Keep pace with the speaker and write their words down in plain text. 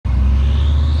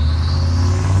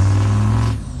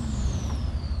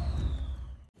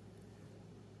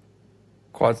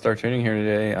Quad Star Tuning here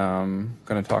today. I'm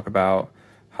going to talk about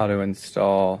how to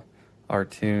install our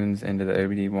tunes into the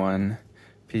OBDI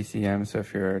PCM. So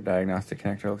if your diagnostic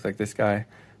connector looks like this guy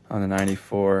on the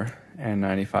 94 and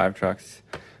 95 trucks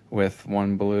with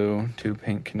one blue, two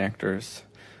pink connectors.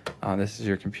 This is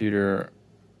your computer,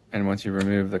 and once you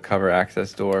remove the cover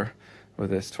access door with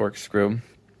this Torx screw,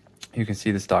 you can see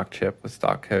the stock chip with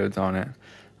stock codes on it.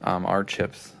 Our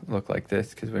chips look like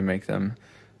this because we make them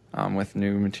with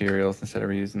new materials instead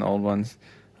of using the old ones.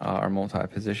 Our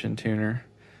multi-position tuner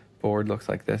board looks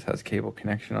like this, has cable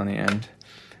connection on the end,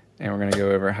 and we're going to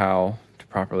go over how to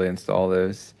properly install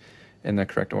those in the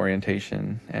correct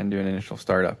orientation and do an initial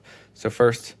startup. So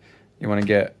first, you want to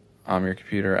get your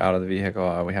computer out of the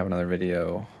vehicle. We have another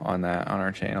video on that on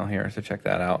our channel here, so check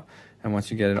that out. And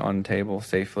once you get it on the table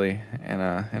safely in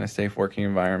a safe working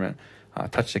environment,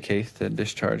 touch the case to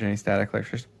discharge any static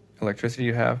electricity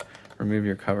you have. Remove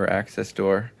your cover access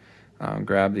door,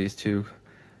 grab these two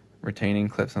retaining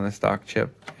clips on the stock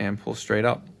chip and pull straight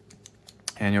up,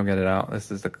 and you'll get it out.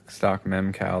 This is the stock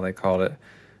mem-cal, they called it.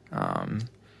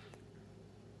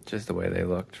 Just the way they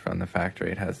looked from the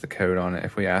factory. It has the code on it.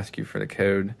 If we ask you for the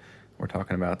code, we're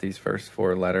talking about these first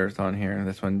four letters on here.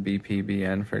 This one,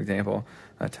 BPBN, for example,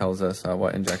 that tells us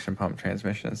what injection pump,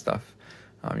 transmission, and stuff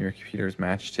your computer is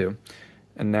matched to.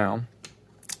 And now,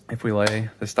 if we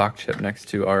lay the stock chip next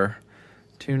to our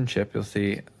tune chip, you'll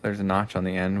see there's a notch on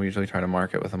the end. We usually try to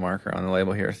mark it with a marker on the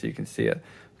label here so you can see it.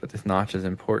 But this notch is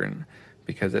important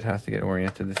because it has to get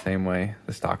oriented the same way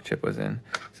the stock chip was in.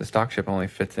 So the stock chip only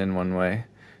fits in one way.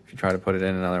 If you try to put it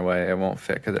in another way, it won't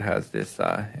fit because it has this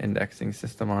indexing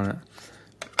system on it.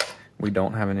 We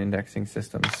don't have an indexing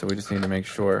system, so we just need to make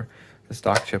sure the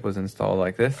stock chip was installed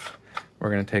like this. We're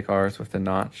going to take ours with the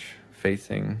notch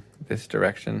facing this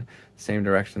direction, same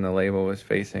direction the label was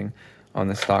facing on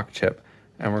the stock chip,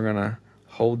 and we're going to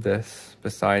hold this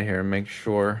beside here and make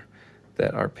sure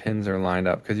that our pins are lined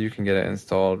up, because you can get it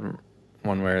installed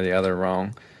one way or the other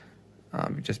wrong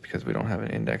just because we don't have an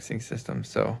indexing system.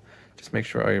 So just make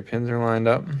sure all your pins are lined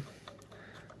up. You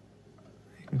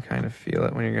can kind of feel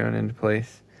it when you're going into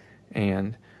place,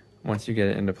 and once you get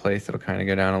it into place, it'll kind of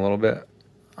go down a little bit.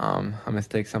 A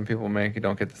mistake some people make, you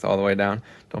don't get this all the way down.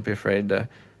 Don't be afraid to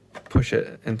push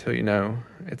it until you know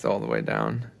it's all the way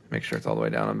down. Make sure it's all the way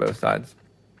down on both sides.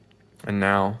 And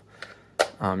now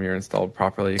you're installed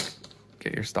properly.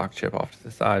 Get your stock chip off to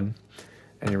the side,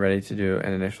 and you're ready to do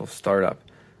an initial startup.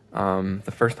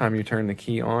 The first time you turn the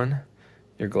key on,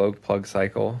 your glow plug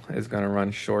cycle is going to run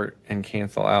short and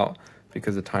cancel out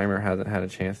because the timer hasn't had a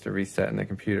chance to reset in the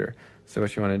computer. So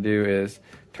what you want to do is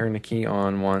turn the key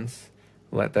on once,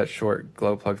 let that short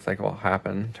glow plug cycle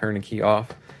happen, turn the key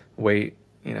off, wait,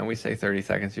 we say 30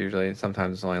 seconds usually,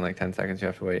 sometimes it's only like 10 seconds you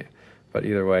have to wait, but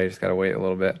either way, you just got to wait a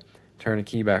little bit, turn the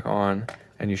key back on,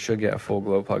 and you should get a full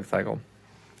glow plug cycle.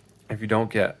 If you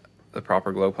don't get the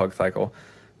proper glow plug cycle,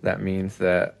 that means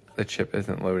that the chip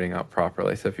isn't loading up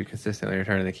properly. So if you consistently are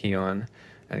turning the key on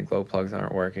and glow plugs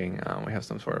aren't working, we have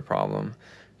some sort of problem.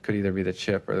 Could either be the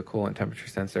chip or the coolant temperature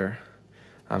sensor.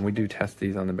 We do test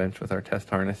these on the bench with our test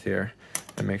harness here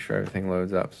and make sure everything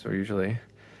loads up. So we usually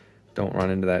don't run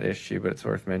into that issue, but it's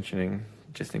worth mentioning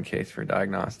just in case for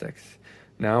diagnostics.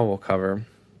 Now we'll cover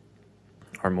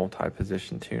our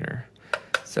multi-position tuner.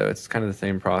 So it's kind of the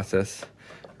same process.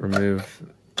 Remove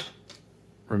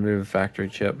factory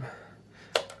chip,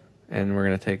 and we're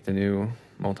going to take the new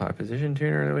multi-position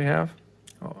tuner that we have,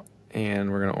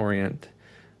 and we're going to orient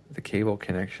the cable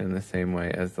connection the same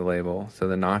way as the label. So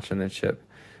the notch in the chip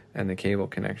and the cable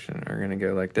connection are going to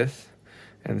go like this.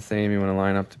 And the same, you want to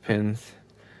line up the pins,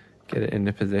 get it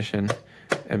into position,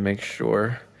 and make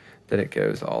sure that it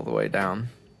goes all the way down.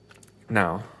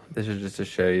 Now, this is just to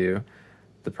show you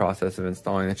the process of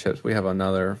installing the chips. We have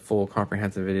another full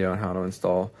comprehensive video on how to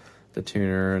install the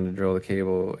tuner and to drill the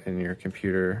cable in your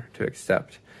computer to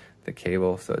accept the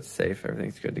cable so it's safe,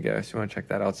 everything's good to go. So you want to check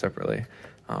that out separately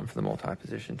for the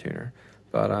multi-position tuner.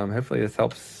 But hopefully this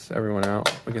helps everyone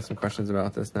out. We get some questions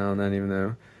about this now and then, even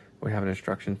though we have an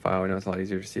instruction file. We know it's a lot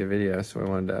easier to see a video, so we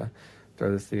wanted to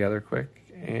throw this together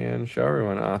quick and show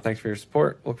everyone. Thanks for your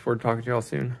support. Look forward to talking to you all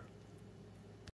soon.